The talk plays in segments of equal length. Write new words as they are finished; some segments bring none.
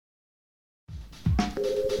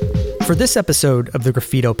For this episode of the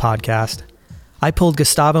Graffito podcast, I pulled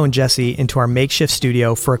Gustavo and Jesse into our makeshift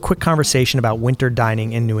studio for a quick conversation about winter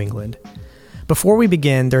dining in New England. Before we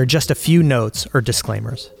begin, there are just a few notes or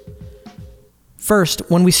disclaimers. First,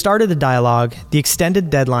 when we started the dialogue, the extended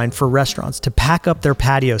deadline for restaurants to pack up their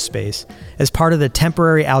patio space as part of the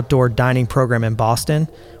temporary outdoor dining program in Boston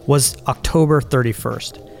was October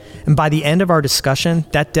 31st. And by the end of our discussion,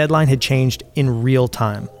 that deadline had changed in real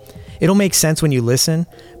time. It'll make sense when you listen,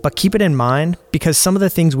 but keep it in mind because some of the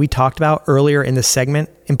things we talked about earlier in the segment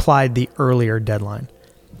implied the earlier deadline.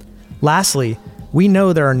 Lastly, we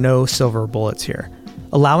know there are no silver bullets here.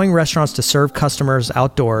 Allowing restaurants to serve customers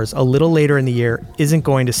outdoors a little later in the year isn't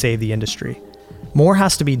going to save the industry. More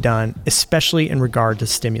has to be done, especially in regard to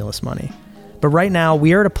stimulus money. But right now,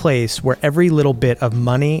 we are at a place where every little bit of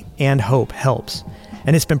money and hope helps.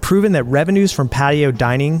 And it's been proven that revenues from patio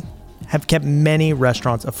dining have kept many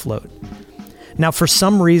restaurants afloat. Now, for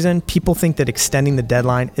some reason, people think that extending the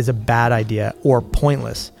deadline is a bad idea or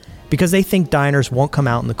pointless because they think diners won't come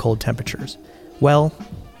out in the cold temperatures. Well,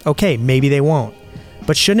 okay, maybe they won't.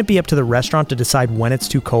 But shouldn't it be up to the restaurant to decide when it's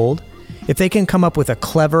too cold? If they can come up with a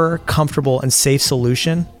clever, comfortable, and safe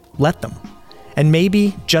solution, let them. And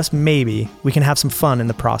maybe, just maybe, we can have some fun in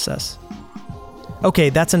the process. Okay,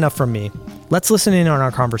 that's enough from me. Let's listen in on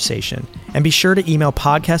our conversation. And be sure to email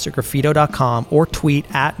podcast@graffito.com or tweet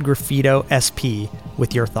 @graffitosp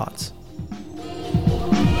with your thoughts.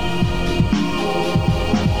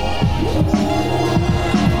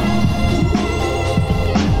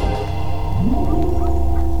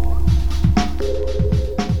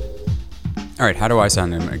 All right, how do I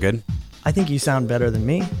sound? Am I good? I think you sound better than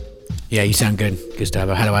me. Yeah, you sound good,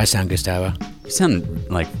 Gustavo. How do I sound, Gustavo? You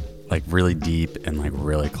sound like really deep and like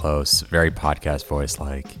really close. Very podcast voice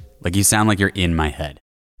like you sound like you're in my head.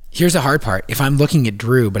 Here's the hard part. If I'm looking at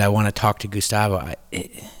Drew, but I want to talk to Gustavo,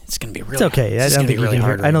 it's going to be really It's okay. It's going to be really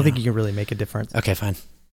hard. I don't think you can really make a difference. Okay, fine.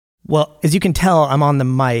 Well, as you can tell, I'm on the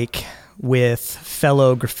mic with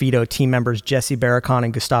fellow Graffito team members Jesse Barracon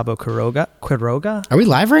and Gustavo Quiroga. Are we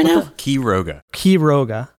live right now?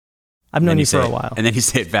 Quiroga. I've known you for a while. And then you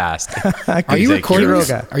say it fast. Are you recording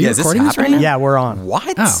this? Are you recording this right now? Yeah, we're on.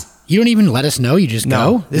 What? Oh, you don't even let us know? You just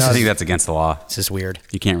go? I think that's against the law. This is weird.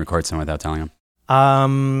 You can't record someone without telling them.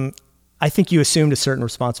 I think you assumed a certain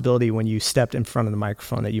responsibility when you stepped in front of the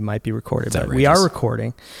microphone that you might be recorded. But outrageous. We are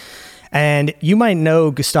recording. And you might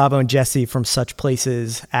know Gustavo and Jesse from such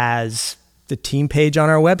places as the team page on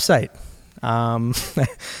our website.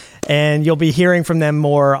 And you'll be hearing from them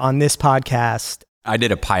more on this podcast. I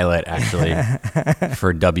did a pilot, actually,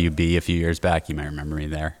 for WB a few years back. You might remember me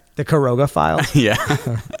there. The Quiroga file. Yeah.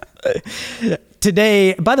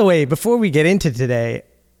 Today, by the way, before we get into today,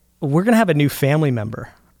 we're going to have a new family member.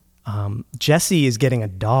 Jesse is getting a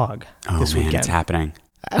dog this weekend. It's happening.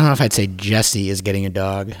 I don't know if I'd say Jesse is getting a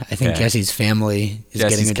dog. I think Jesse's family is getting a dog.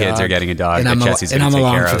 Jesse's kids are getting a dog, and Jesse's I'm going to take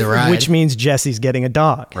along care for of. the ride. Which means Jesse's getting a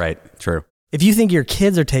dog. Right, true. If you think your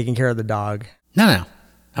kids are taking care of the dog. No.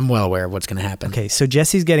 I'm well aware of what's going to happen. Okay, so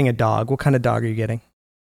Jesse's getting a dog. What kind of dog are you getting?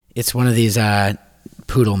 It's one of these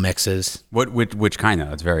poodle mixes. Which kind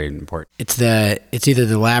though? It's very important. It's either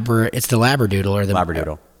the Labradoodle or the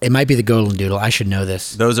Labradoodle. It might be the Golden Doodle. I should know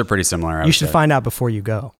this. Those are pretty similar. You should find out before you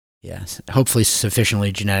go. Yes, hopefully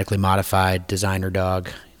sufficiently genetically modified designer dog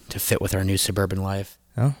to fit with our new suburban life.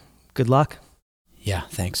 Oh, good luck. Yeah,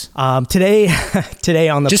 thanks. Today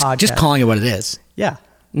on the podcast. Just calling it what it is. Yeah.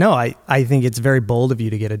 No, I think it's very bold of you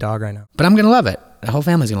to get a dog right now. But I'm going to love it. The whole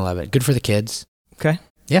family's going to love it. Good for the kids. Okay.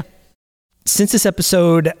 Yeah. Since this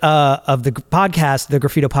episode of the podcast, the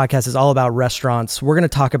Graffito podcast, is all about restaurants, we're going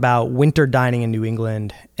to talk about winter dining in New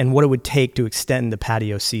England and what it would take to extend the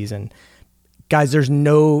patio season. Guys, there's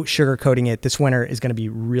no sugarcoating it. This winter is going to be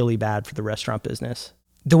really bad for the restaurant business.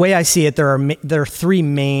 The way I see it, there are three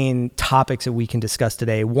main topics that we can discuss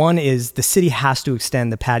today. One is the city has to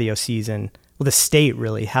extend the patio season. Well, the state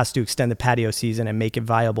really has to extend the patio season and make it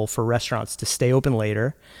viable for restaurants to stay open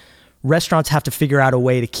later. Restaurants have to figure out a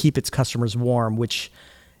way to keep its customers warm, which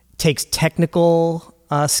takes technical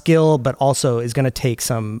skill, but also is going to take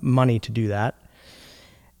some money to do that.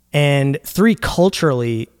 And three,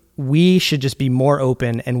 culturally, we should just be more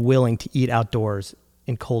open and willing to eat outdoors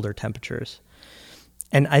in colder temperatures.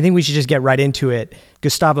 And I think we should just get right into it.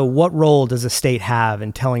 Gustavo, what role does the state have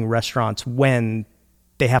in telling restaurants when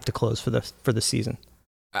they have to close for the season?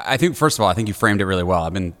 I think, first of all, I think you framed it really well.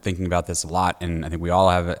 I've been thinking about this a lot, and I think we all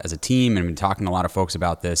have as a team, and been talking to a lot of folks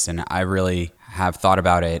about this, and I really have thought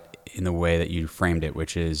about it in the way that you framed it,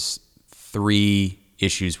 which is three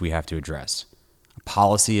issues we have to address: a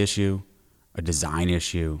policy issue, a design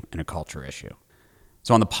issue, and a culture issue.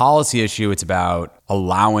 So on the policy issue, it's about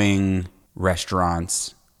allowing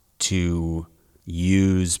restaurants to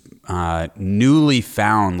use newly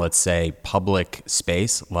found, let's say, public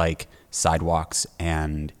space like sidewalks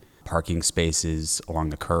and parking spaces along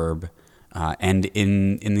the curb. And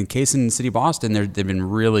in the case in the city of Boston, they've been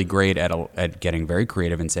really great at getting very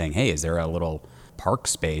creative and saying, hey, is there a little park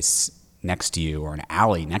space next to you or an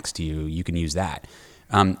alley next to you? You can use that.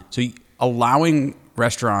 So allowing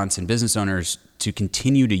restaurants and business owners to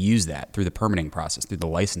continue to use that through the permitting process, through the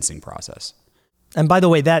licensing process. And by the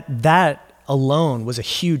way, that alone was a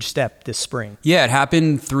huge step this spring. Yeah, it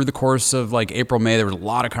happened through the course of like April, May. There was a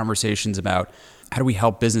lot of conversations about how do we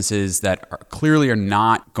help businesses that clearly are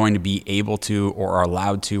not going to be able to or are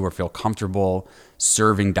allowed to or feel comfortable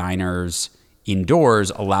serving diners indoors,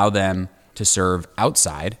 allow them to serve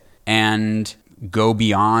outside and go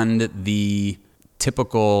beyond the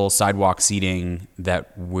typical sidewalk seating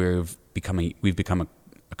that we've become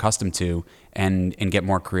accustomed to and get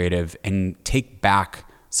more creative and take back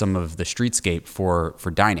some of the streetscape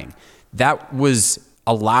for dining. That was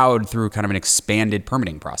allowed through kind of an expanded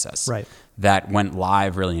permitting process. Right. That went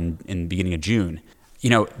live really in the beginning of June. You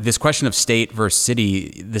know, this question of state versus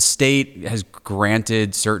city, the state has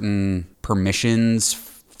granted certain permissions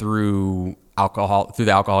through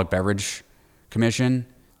the Alcoholic Beverage Commission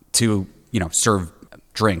to, serve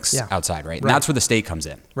drinks outside, right? And that's where the state comes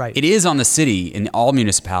in. Right. It is on the city in all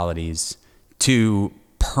municipalities to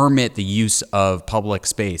permit the use of public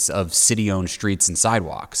space, of city-owned streets and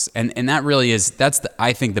sidewalks. And that really is,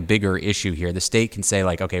 I think the bigger issue here. The state can say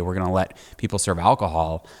like, okay, we're going to let people serve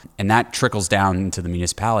alcohol, and that trickles down into the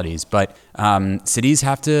municipalities. But cities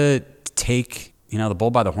have to take, the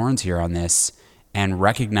bull by the horns here on this and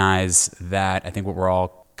recognize that I think what we're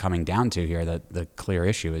all coming down to here, the clear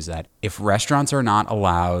issue is that if restaurants are not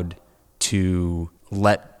allowed to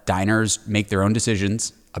let diners make their own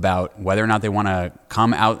decisions about whether or not they want to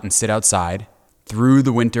come out and sit outside through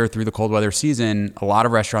the winter, through the cold weather season, a lot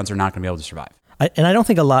of restaurants are not going to be able to survive. And I don't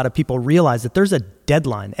think a lot of people realize that there's a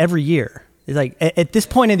deadline every year. It's like at this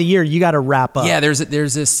point of the year, you got to wrap up. Yeah, there's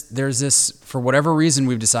this, for whatever reason,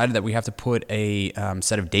 we've decided that we have to put a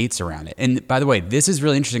set of dates around it. And by the way, this is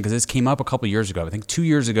really interesting because this came up a couple of years ago. I think 2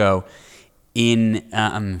 years ago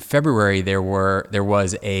in February, there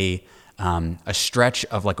was a stretch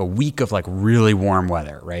of like a week of like really warm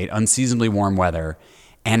weather, right? Unseasonably warm weather.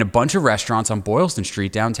 And a bunch of restaurants on Boylston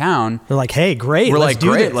Street downtown. They're like, hey, great.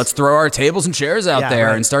 Let's throw our tables and chairs out there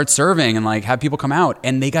right. and start serving and like have people come out.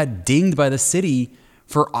 And they got dinged by the city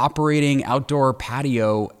for operating outdoor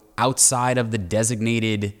patio outside of the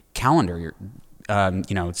designated calendar,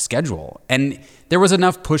 schedule. And there was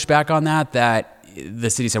enough pushback on that the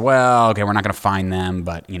city said, well, okay, we're not going to fine them,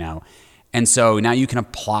 but And so now you can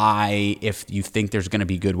apply if you think there's going to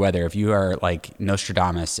be good weather. If you are like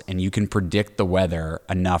Nostradamus and you can predict the weather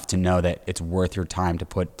enough to know that it's worth your time to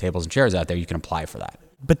put tables and chairs out there, you can apply for that.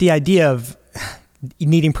 But the idea of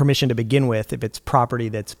needing permission to begin with, if it's property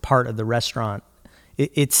that's part of the restaurant,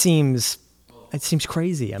 it seems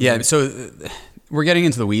crazy. So we're getting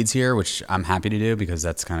into the weeds here, which I'm happy to do because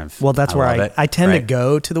that's kind of that's where I tend to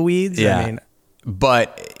go to the weeds. Yeah.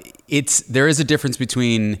 But there is a difference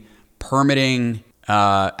between permitting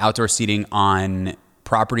outdoor seating on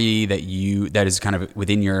property that is kind of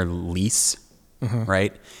within your lease,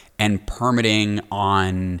 right? And permitting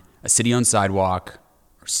on a city-owned sidewalk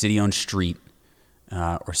or city-owned street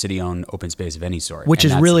or city-owned open space of any sort. Which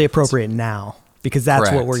is really appropriate now because that's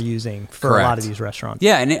Correct. what we're using for a lot of these restaurants.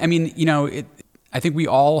 Yeah, and I mean, I think we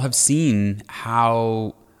all have seen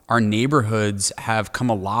how our neighborhoods have come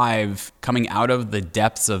alive coming out of the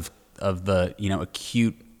depths of the,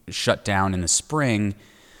 acute shut down in the spring.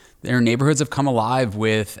 Their neighborhoods have come alive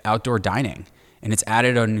with outdoor dining, and it's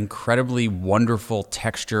added an incredibly wonderful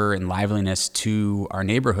texture and liveliness to our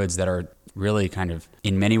neighborhoods that are really kind of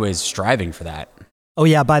in many ways striving for that. Oh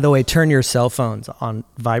yeah, by the way, turn your cell phones on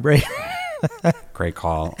vibrate. Great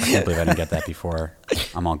call. I can't believe I didn't get that before.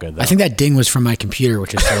 I'm all good though. I think that ding was from my computer,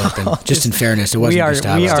 which is still open. Just in fairness, it wasn't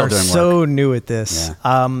Gustavo. We are doing so work. new at this.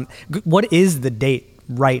 Yeah. What is the date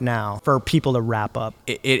right now for people to wrap up?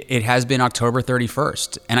 It has been October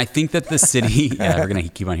 31st. And I think that the city, we're going to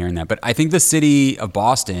keep on hearing that, but I think the city of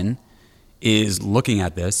Boston is looking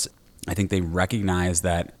at this. I think they recognize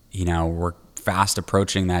that, we're fast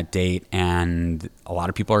approaching that date and a lot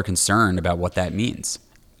of people are concerned about what that means.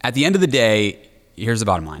 At the end of the day, here's the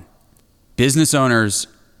bottom line. Business owners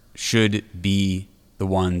should be the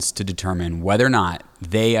ones to determine whether or not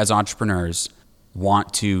they as entrepreneurs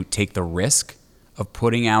want to take the risk of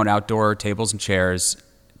putting out outdoor tables and chairs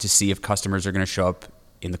to see if customers are going to show up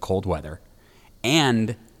in the cold weather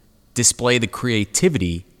and display the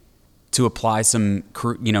creativity to apply some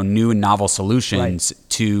new and novel solutions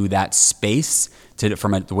to that space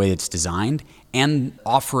from the way it's designed, and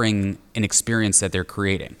offering an experience that they're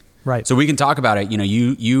creating. Right. So we can talk about it.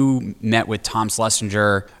 You met with Tom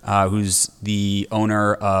Schlesinger, who's the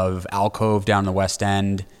owner of Alcove down in the West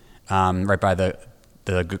End, right by the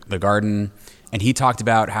garden, and he talked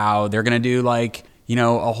about how they're going to do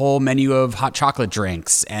a whole menu of hot chocolate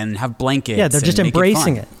drinks and have blankets. Yeah, they're just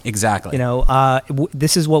embracing it. Exactly.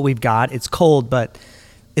 This is what we've got. It's cold, but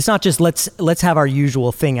it's not just let's have our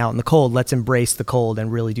usual thing out in the cold. Let's embrace the cold and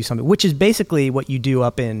really do something, which is basically what you do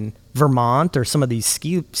up in Vermont or some of these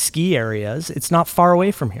ski areas. It's not far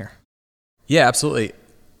away from here. Yeah, absolutely.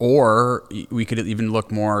 Or we could even look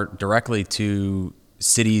more directly to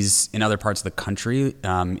cities in other parts of the country,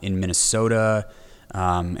 in Minnesota,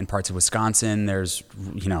 in parts of Wisconsin. There's,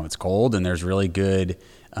 it's cold, and there's really good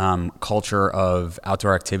culture of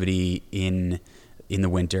outdoor activity in the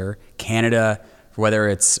winter. Canada, whether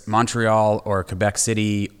it's Montreal or Quebec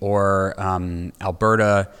City or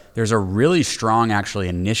Alberta, there's a really strong actually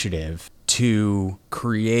initiative to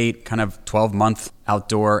create kind of 12-month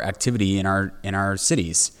outdoor activity in our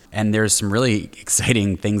cities. And there's some really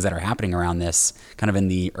exciting things that are happening around this, kind of in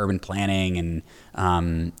the urban planning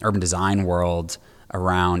and urban design world,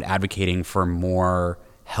 around advocating for more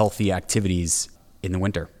healthy activities in the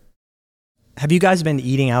winter. Have you guys been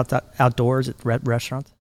eating outdoors at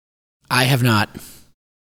restaurants? I have not.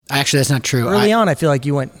 Actually, that's not true. Early on, I feel like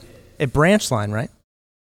you went at Branch Line, right?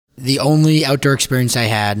 The only outdoor experience I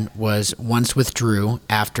had was once with Drew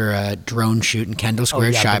after a drone shoot in Kendall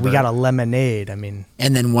Square, Shiber. We got a lemonade. And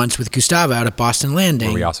then once with Gustavo out at Boston Landing.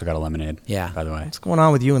 Where we also got a lemonade. Yeah. By the way. What's going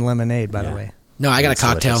on with you and lemonade, by the way? No, I got a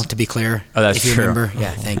cocktail, delicious. To be clear. Oh, that's if you true. remember. Yeah,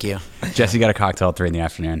 thank you. Jesse got a cocktail at 3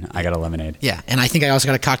 p.m. I got a lemonade. Yeah, and I think I also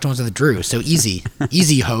got a cocktail with Drew. So easy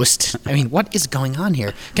host. What is going on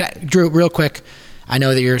here? Drew, real quick. I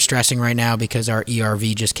know that you're stressing right now because our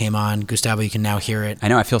ERV just came on. Gustavo, you can now hear it. I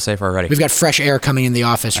know, I feel safer already. We've got fresh air coming in the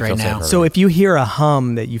office right now. So if you hear a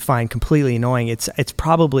hum that you find completely annoying, it's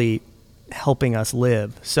probably helping us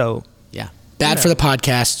live. So yeah. Bad for the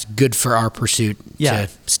podcast, good for our pursuit to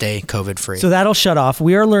stay COVID-free. So that'll shut off.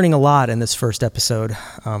 We are learning a lot in this first episode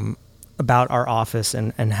about our office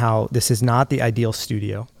and how this is not the ideal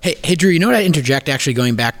studio. Hey, Drew, you know what I interject, actually,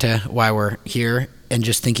 going back to why we're here and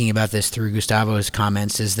just thinking about this through Gustavo's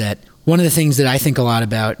comments, is that one of the things that I think a lot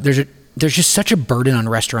about, there's just such a burden on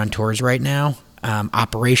restaurateurs right now,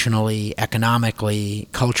 operationally, economically,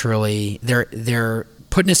 culturally. They're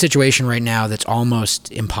put in a situation right now that's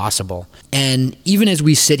almost impossible. And even as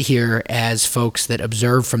we sit here as folks that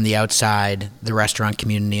observe from the outside the restaurant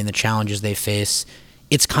community and the challenges they face,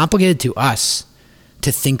 it's complicated to us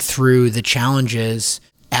to think through the challenges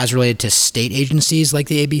as related to state agencies like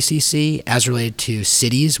the ABCC, as related to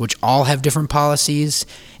cities, which all have different policies.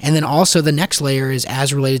 And then also the next layer is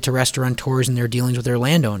as related to restaurateurs and their dealings with their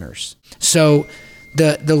landowners. So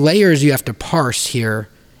the layers you have to parse here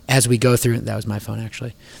as we go through, that was my phone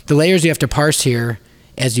actually. The layers you have to parse here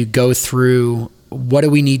as you go through, what do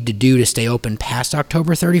we need to do to stay open past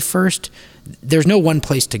October 31st? There's no one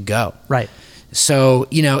place to go. Right. So,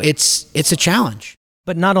 it's a challenge.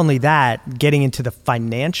 But not only that, getting into the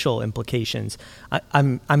financial implications,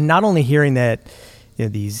 I'm not only hearing that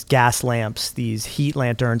these gas lamps, these heat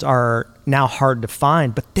lanterns are now hard to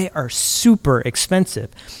find, but they are super expensive.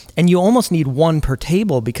 And you almost need one per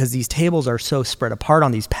table because these tables are so spread apart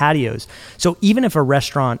on these patios. So even if a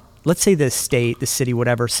restaurant, let's say the state, the city,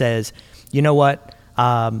 whatever, says, you know what,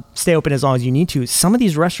 stay open as long as you need to, some of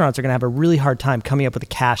these restaurants are going to have a really hard time coming up with the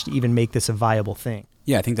cash to even make this a viable thing.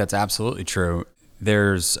 Yeah, I think that's absolutely true.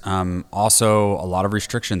 There's also a lot of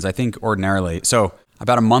restrictions, I think, ordinarily. So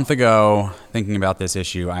about a month ago, thinking about this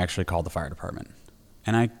issue, I actually called the fire department.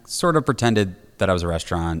 And I sort of pretended that I was a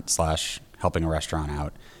restaurant / helping a restaurant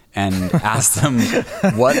out, and asked them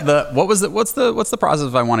what's the process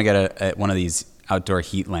if I want to get one of these outdoor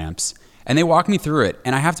heat lamps. And they walked me through it.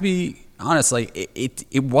 And I have to be honest,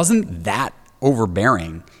 it wasn't that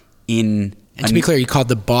overbearing. And to be clear, you called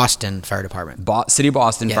the Boston Fire Department. City of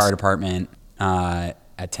Boston Yes. Fire Department at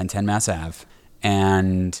 1010 Mass Ave.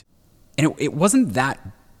 And it wasn't that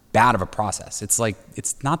bad of a process.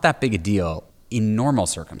 It's not that big a deal in normal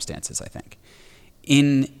circumstances, I think.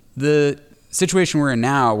 In the situation we're in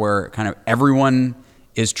now, where kind of everyone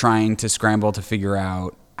is trying to scramble to figure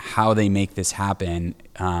out how they make this happen,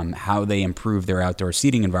 how they improve their outdoor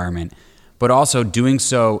seating environment, but also doing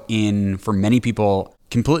so in, for many people,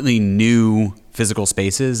 completely new physical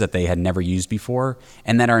spaces that they had never used before,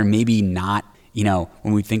 and that are maybe not,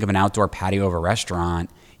 when we think of an outdoor patio of a restaurant,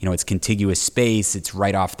 it's contiguous space. It's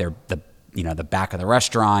right off the back of the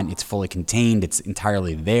restaurant. It's fully contained. It's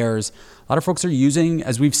entirely theirs. A lot of folks are using,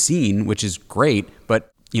 as we've seen, which is great,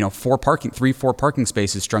 but 4 parking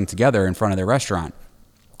spaces strung together in front of their restaurant.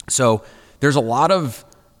 So there's a lot of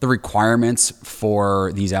the requirements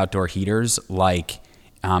for these outdoor heaters, like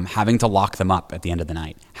having to lock them up at the end of the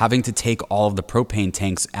night, having to take all of the propane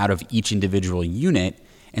tanks out of each individual unit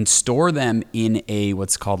and store them in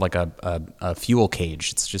what's called like a fuel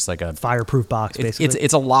cage. It's just like a fireproof box, basically.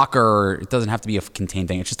 It's a locker. It doesn't have to be a contained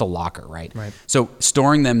thing. It's just a locker, right? Right. So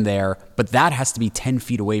storing them there, but that has to be 10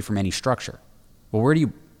 feet away from any structure. Well, where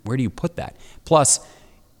do you put that? Plus,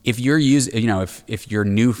 if you're if your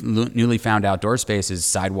newly found outdoor space is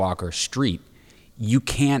sidewalk or street, you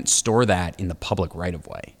can't store that in the public right of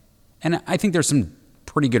way. And I think there's some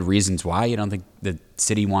pretty good reasons why. I don't think the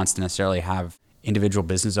city wants to necessarily have individual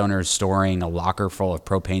business owners storing a locker full of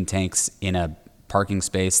propane tanks in a parking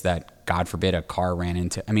space that, God forbid, a car ran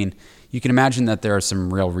into. I mean, you can imagine that there are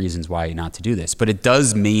some real reasons why not to do this, but it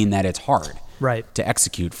does mean that it's hard to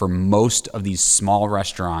execute for most of these small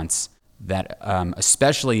restaurants that,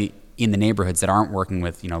 especially in the neighborhoods that aren't working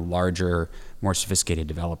with, larger, more sophisticated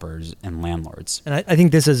developers and landlords. And I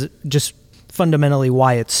think this is just fundamentally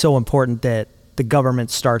why it's so important that the government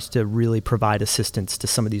starts to really provide assistance to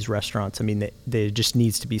some of these restaurants. I mean, there just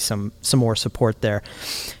needs to be some more support there.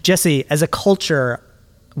 Jesse, as a culture,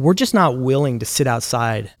 we're just not willing to sit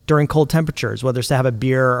outside during cold temperatures, whether it's to have a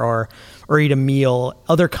beer or eat a meal.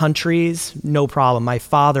 Other countries, no problem. My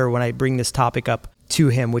father, when I bring this topic up to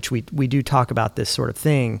him, which we do talk about this sort of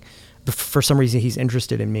thing, for some reason he's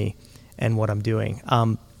interested in me and what I'm doing.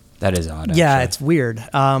 That is odd. Yeah, actually. it's weird.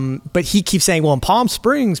 But he keeps saying, well, in Palm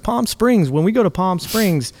Springs, when we go to Palm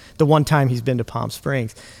Springs, the one time he's been to Palm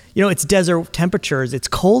Springs, it's desert temperatures, it's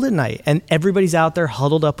cold at night, and everybody's out there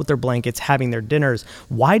huddled up with their blankets, having their dinners.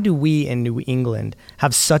 Why do we in New England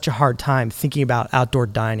have such a hard time thinking about outdoor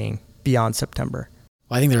dining beyond September?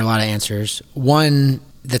 Well, I think there are a lot of answers. One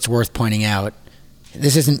that's worth pointing out,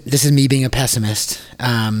 this is me being a pessimist,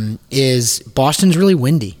 is Boston's really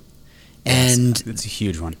windy. And it's a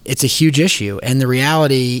huge one. It's a huge issue. And the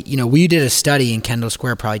reality, we did a study in Kendall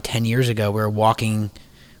Square probably 10 years ago. We were walking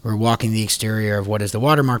the exterior of what is the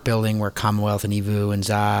Watermark building, where Commonwealth and Evu and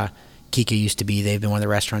Za, Kika used to be. They've been one of the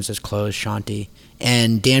restaurants that's closed, Shanti.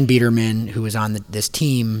 And Dan Biederman, who was on this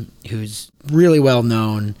team, who's really well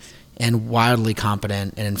known and wildly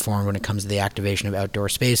competent and informed when it comes to the activation of outdoor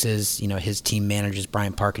spaces. His team manages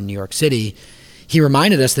Bryant Park in New York City. He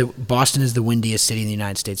reminded us that Boston is the windiest city in the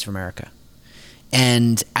United States of America.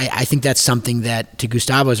 And I think that's something that, to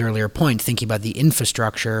Gustavo's earlier point, thinking about the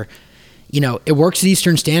infrastructure, it works at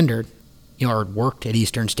Eastern Standard, or worked at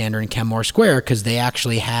Eastern Standard in Kenmore Square, because they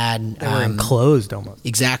actually had... They were enclosed almost.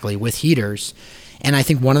 Exactly, with heaters. And I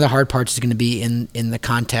think one of the hard parts is going to be in the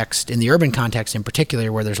context, in the urban context in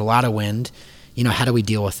particular, where there's a lot of wind. How do we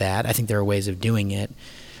deal with that? I think there are ways of doing it.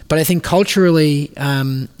 But I think culturally,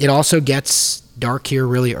 it also gets dark here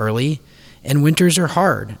really early, and winters are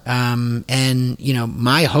hard.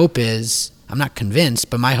 My hope is, I'm not convinced,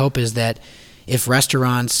 but my hope is that if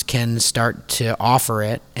restaurants can start to offer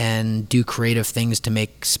it and do creative things to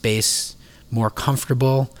make space more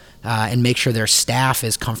comfortable, and make sure their staff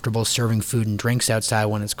is comfortable serving food and drinks outside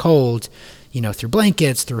when it's cold, through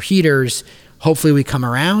blankets, through heaters, hopefully we come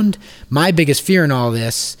around. My biggest fear in all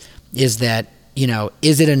this is that,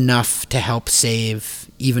 is it enough to help save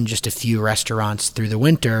even just a few restaurants through the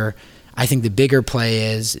winter? I think the bigger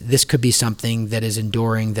play is this could be something that is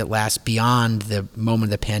enduring, that lasts beyond the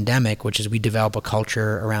moment of the pandemic, which is we develop a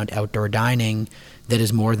culture around outdoor dining that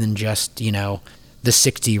is more than just, the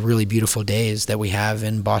 60 really beautiful days that we have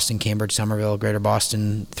in Boston, Cambridge, Somerville, Greater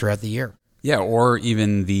Boston throughout the year. Yeah, or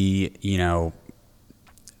even the,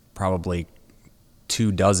 probably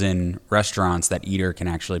 24 restaurants that Eater can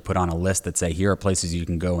actually put on a list that say, here are places you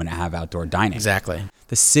can go and have outdoor dining. Exactly.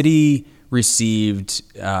 The city received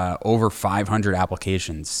over 500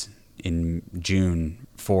 applications in June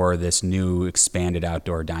for this new expanded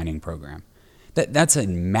outdoor dining program. That's a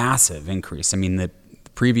massive increase. I mean, the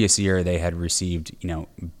previous year they had received,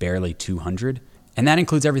 barely 200. And that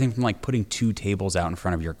includes everything from like putting 2 tables out in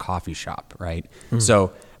front of your coffee shop, right? Mm.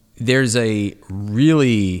 So there's a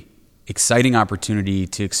really exciting opportunity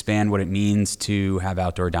to expand what it means to have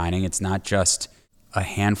outdoor dining. It's not just a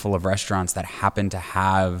handful of restaurants that happen to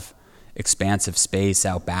have expansive space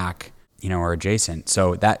out back, or adjacent.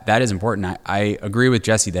 So that is important. I agree with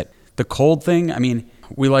Jesse that the cold thing, I mean,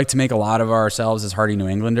 we like to make a lot of ourselves as hardy New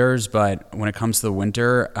Englanders, but when it comes to the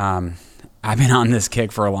winter, I've been on this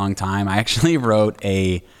kick for a long time. I actually wrote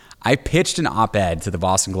a I pitched an op-ed to the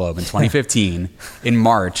Boston Globe in 2015, in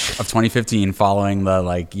March of 2015, following the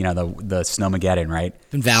Snowmageddon, right?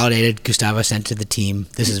 Been validated. Gustavo sent to the team.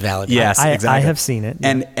 This is validated. Yes, exactly. I have seen it.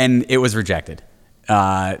 Yeah. And it was rejected.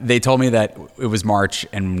 They told me that it was March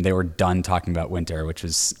and they were done talking about winter, which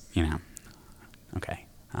was, okay.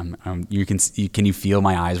 Can you feel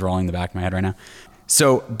my eyes rolling in the back of my head right now?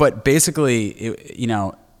 So, but basically,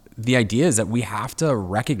 the idea is that we have to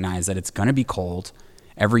recognize that it's going to be cold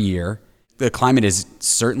every year. The climate is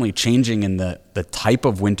certainly changing, and the type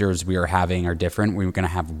of winters we are having are different. We're going to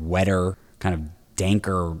have wetter, kind of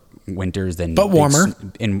danker winters than, but warmer,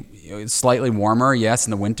 and slightly warmer, yes,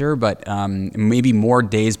 in the winter, but maybe more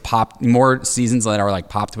days more seasons that are like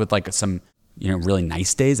popped with like some really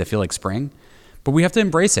nice days. I feel like spring. But we have to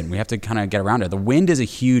embrace it. We have to kind of get around it. The wind is a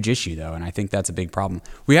huge issue, though, and I think that's a big problem.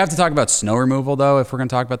 We have to talk about snow removal, though, if we're going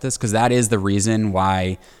to talk about this, because that is the reason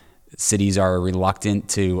why cities are reluctant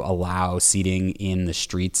to allow seating in the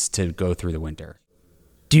streets to go through the winter.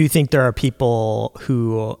 Do you think there are people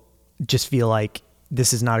who just feel like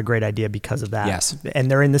this is not a great idea because of that? Yes. And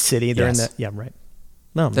they're in the city. They're yes. yeah, right.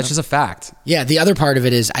 No, that's just a fact. Yeah, the other part of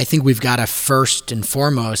it is I think we've got to first and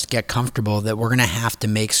foremost get comfortable that we're going to have to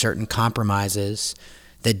make certain compromises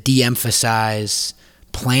that de-emphasize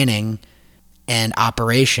planning and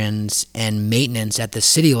operations and maintenance at the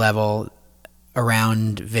city level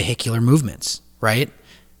around vehicular movements, right?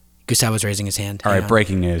 Gustavo's raising his hand. All right,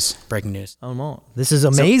 breaking news. Breaking news. Oh, no. This is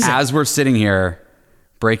amazing. So as we're sitting here,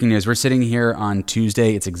 breaking news, we're sitting here on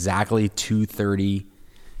Tuesday. It's exactly 2:30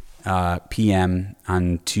 p.m.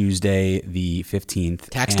 on Tuesday the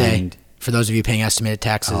 15th. Tax day for those of you paying estimated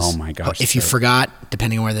taxes. Oh my gosh. If you forgot,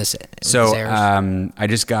 depending on where this airs. So I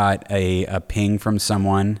just got a ping from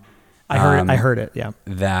someone. I heard it, yeah.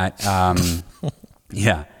 That,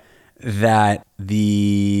 that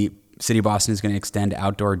the city of Boston is going to extend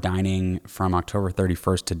outdoor dining from October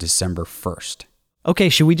 31st to December 1st. Okay,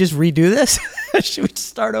 should we just redo this? Should we just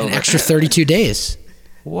start over? An extra 32 days.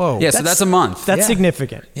 Whoa. Yeah, so that's a month. That's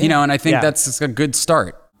significant. And I think that's a good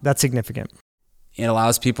start. That's significant. It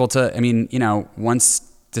allows people to,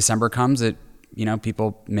 once December comes,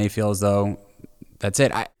 people may feel as though that's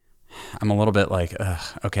it. I'm a little bit like,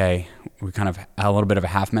 okay, we kind of a little bit of a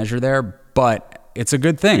half measure there, but it's a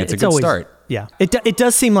good thing. It's a good start. Yeah. It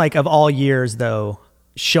does seem like of all years, though,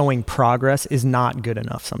 showing progress is not good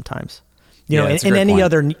enough sometimes. In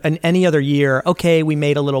any other year, okay, we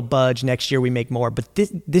made a little budge. Next year we make more, but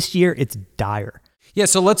this year it's dire. Yeah.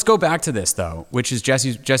 So let's go back to this though, which is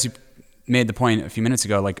Jesse made the point a few minutes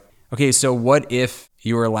ago. Like, okay, so what if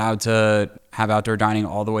you were allowed to have outdoor dining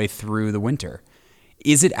all the way through the winter?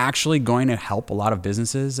 Is it actually going to help a lot of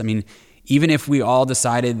businesses? I mean, even if we all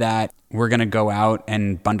decided that we're going to go out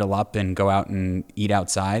and bundle up and go out and eat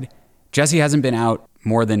outside, Jesse hasn't been out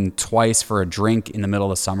more than twice for a drink in the middle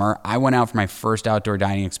of the summer. I went out for my first outdoor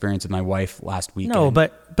dining experience with my wife last weekend. No,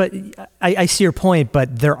 but I see your point,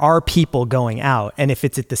 but there are people going out, and if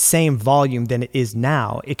it's at the same volume than it is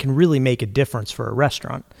now, it can really make a difference for a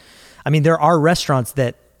restaurant. I mean, there are restaurants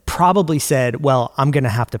that probably said, well, I'm going to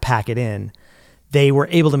have to pack it in. They were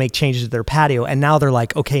able to make changes to their patio, and now they're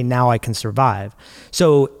like, okay, now I can survive.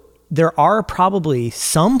 So there are probably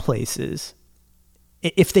some places,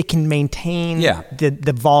 if they can maintain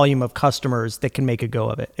the volume of customers that can make a go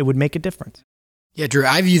of it, it would make a difference. Yeah, Drew,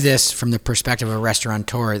 I view this from the perspective of a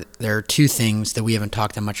restaurateur. There are two things that we haven't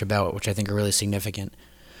talked that much about, which I think are really significant.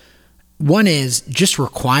 One is just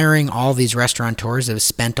requiring all these restaurateurs that have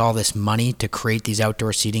spent all this money to create these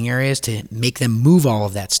outdoor seating areas to make them move all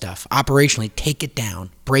of that stuff. Operationally, take it down,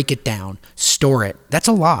 break it down, store it. That's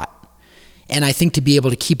a lot. And I think to be able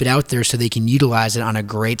to keep it out there so they can utilize it on a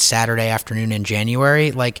great Saturday afternoon in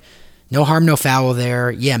January, like no harm, no foul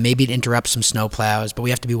there. Yeah, maybe it interrupts some snow plows, but we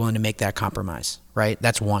have to be willing to make that compromise, right?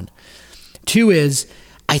 That's one. Two is,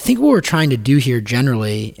 I think what we're trying to do here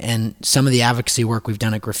generally, and some of the advocacy work we've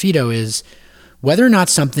done at Graffito, is whether or not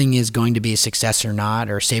something is going to be a success or not,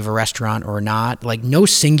 or save a restaurant or not, like no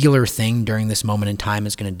singular thing during this moment in time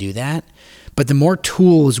is going to do that. But the more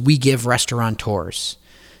tools we give restaurateurs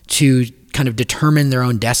to kind of determine their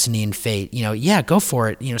own destiny and fate, go for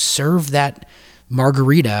it. Serve that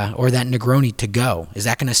margarita or that Negroni to go. Is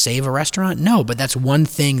that going to save a restaurant? No, but that's one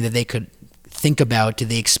thing that they could think about. Do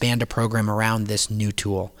they expand a program around this new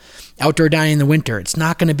tool? Outdoor dining in the winter, it's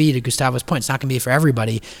not going to be, to Gustavo's point, it's not going to be for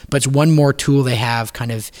everybody, but it's one more tool they have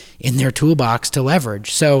kind of in their toolbox to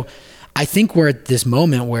leverage. So I think we're at this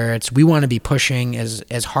moment where we want to be pushing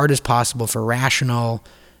as hard as possible for rational,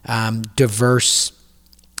 diverse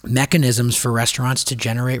mechanisms for restaurants to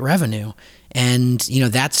generate revenue. And,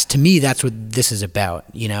 that's, to me, that's what this is about,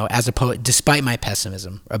 as opposed, despite my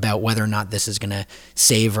pessimism about whether or not this is going to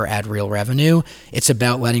save or add real revenue, it's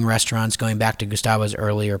about letting restaurants, going back to Gustavo's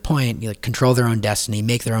earlier point, control their own destiny,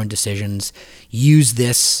 make their own decisions, use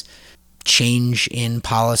this change in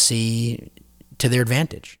policy to their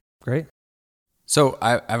advantage. Great. So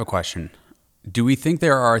I have a question. Do we think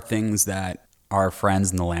there are things that our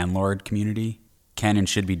friends in the landlord community can and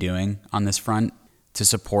should be doing on this front to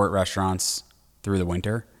support restaurants through the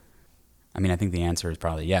winter? I mean, I think the answer is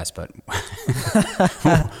probably yes, but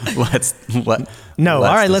let's move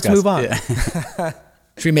on. Yeah.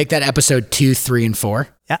 Should we make that episode 2, 3, and 4?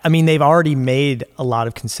 Yeah, I mean, they've already made a lot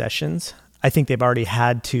of concessions. I think they've already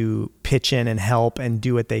had to pitch in and help and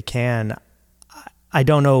do what they can. I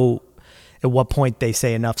don't know at what point they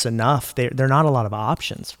say enough's enough. There are not a lot of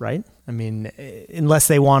options, right? I mean, unless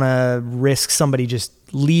they want to risk somebody just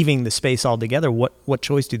leaving the space altogether, what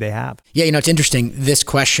choice do they have? Yeah, it's interesting. This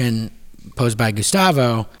question posed by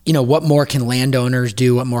Gustavo, what more can landowners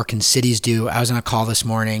do? What more can cities do? I was on a call this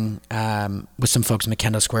morning with some folks in the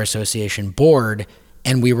Kendall Square Association board,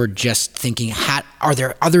 and we were just thinking, are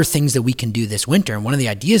there other things that we can do this winter? And one of the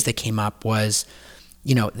ideas that came up was,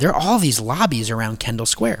 there are all these lobbies around Kendall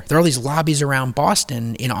Square. There are all these lobbies around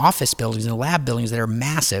Boston in office buildings and lab buildings that are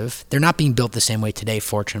massive. They're not being built the same way today,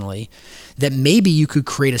 fortunately, that maybe you could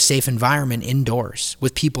create a safe environment indoors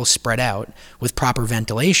with people spread out with proper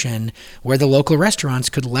ventilation where the local restaurants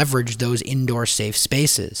could leverage those indoor safe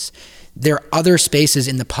spaces. There are other spaces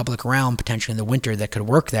in the public realm, potentially in the winter, that could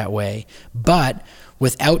work that way, but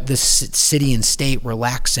without the city and state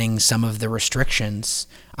relaxing some of the restrictions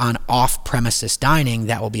on off-premises dining,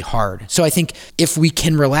 that will be hard. So I think if we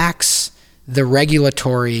can relax the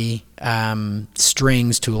regulatory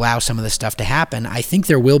strings to allow some of this stuff to happen, I think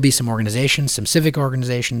there will be some organizations, some civic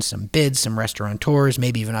organizations, some bids, some restaurateurs,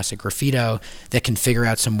 maybe even us at Graffito, that can figure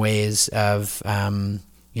out some ways of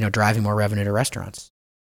driving more revenue to restaurants.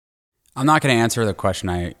 I'm not going to answer the question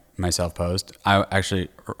I myself posed. I actually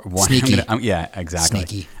want Sneaky. Yeah, exactly.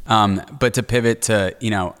 Sneaky. But to pivot to,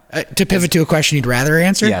 to a question you'd rather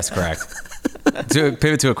answer? Yes, correct. To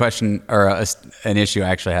pivot to a question or an issue I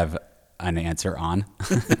actually have an answer on.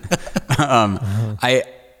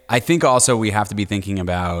 I think also we have to be thinking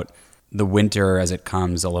about the winter as it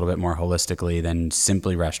comes a little bit more holistically than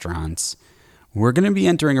simply restaurants. We're going to be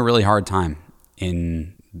entering a really hard time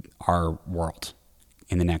in our world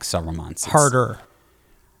in the next several months. Harder,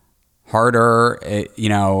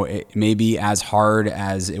 it may be as hard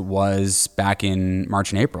as it was back in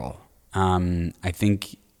March and April. I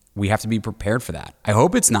think we have to be prepared for that. I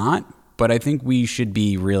hope it's not, but I think we should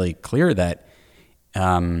be really clear that,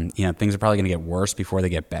 things are probably going to get worse before they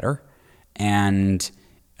get better. And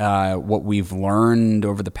what we've learned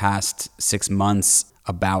over the past 6 months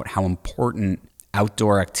about how important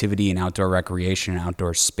outdoor activity and outdoor recreation and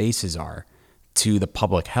outdoor spaces are to the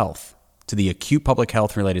public health, to the acute public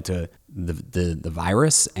health related to the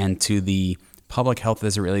virus, and to the public health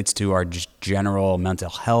as it relates to our just general mental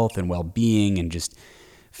health and well-being and just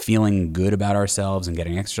feeling good about ourselves and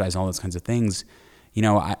getting exercise and all those kinds of things.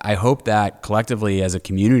 I hope that collectively as a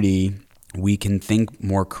community, we can think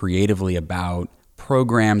more creatively about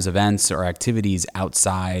programs, events, or activities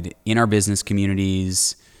outside in our business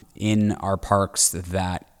communities, in our parks,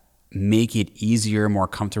 that make it easier, more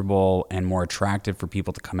comfortable, and more attractive for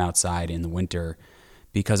people to come outside in the winter,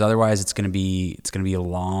 because otherwise it's going to be a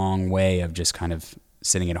long way of just kind of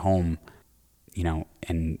sitting at home,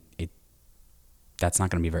 and that's not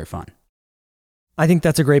going to be very fun. I think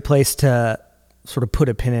that's a great place to sort of put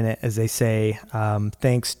a pin in it, as they say.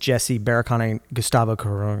 Thanks, Jesse Barracon and Gustavo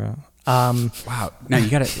Quiroga. Wow. Now you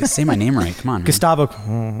got to say my name right. Come on, man.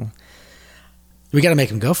 Gustavo. We got to make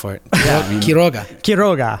him go for it. Yeah,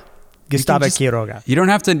 Quiroga. Gustavo Quiroga. You don't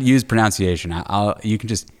have to use pronunciation. You can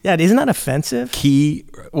just... Yeah, isn't that offensive?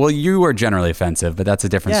 Well, you are generally offensive, but that's a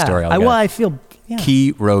different story. I feel... Yeah.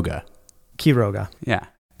 Quiroga. Yeah.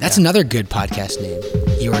 That's another good podcast name.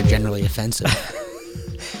 You are generally offensive.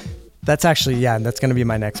 That's actually, that's going to be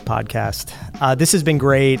my next podcast. This has been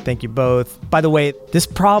great. Thank you both. By the way, this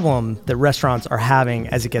problem that restaurants are having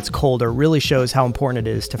as it gets colder really shows how important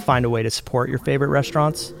it is to find a way to support your favorite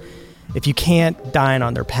restaurants. If you can't dine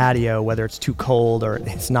on their patio, whether it's too cold or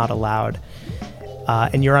it's not allowed,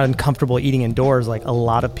 and you're uncomfortable eating indoors like a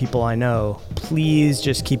lot of people I know, please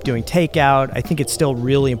just keep doing takeout. I think it's still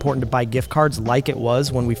really important to buy gift cards like it was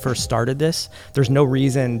when we first started this. There's no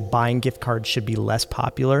reason buying gift cards should be less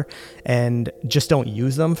popular, and just don't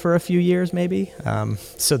use them for a few years maybe,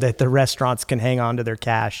 so that the restaurants can hang on to their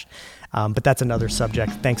cash. But that's another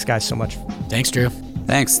subject. Thanks guys so much. Thanks, Drew.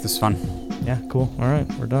 Thanks. This was fun. Yeah, cool. All right,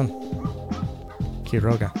 we're done.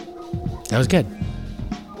 Quiroga. That was good.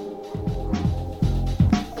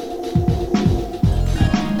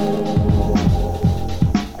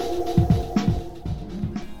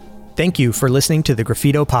 Thank you for listening to the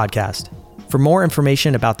Graffito Podcast. For more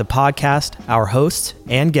information about the podcast, our hosts,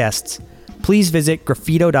 and guests, please visit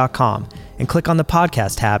graffito.com and click on the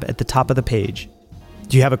podcast tab at the top of the page.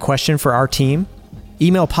 Do you have a question for our team?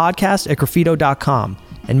 Email podcast@graffito.com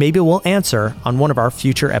and maybe we'll answer on one of our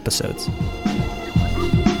future episodes.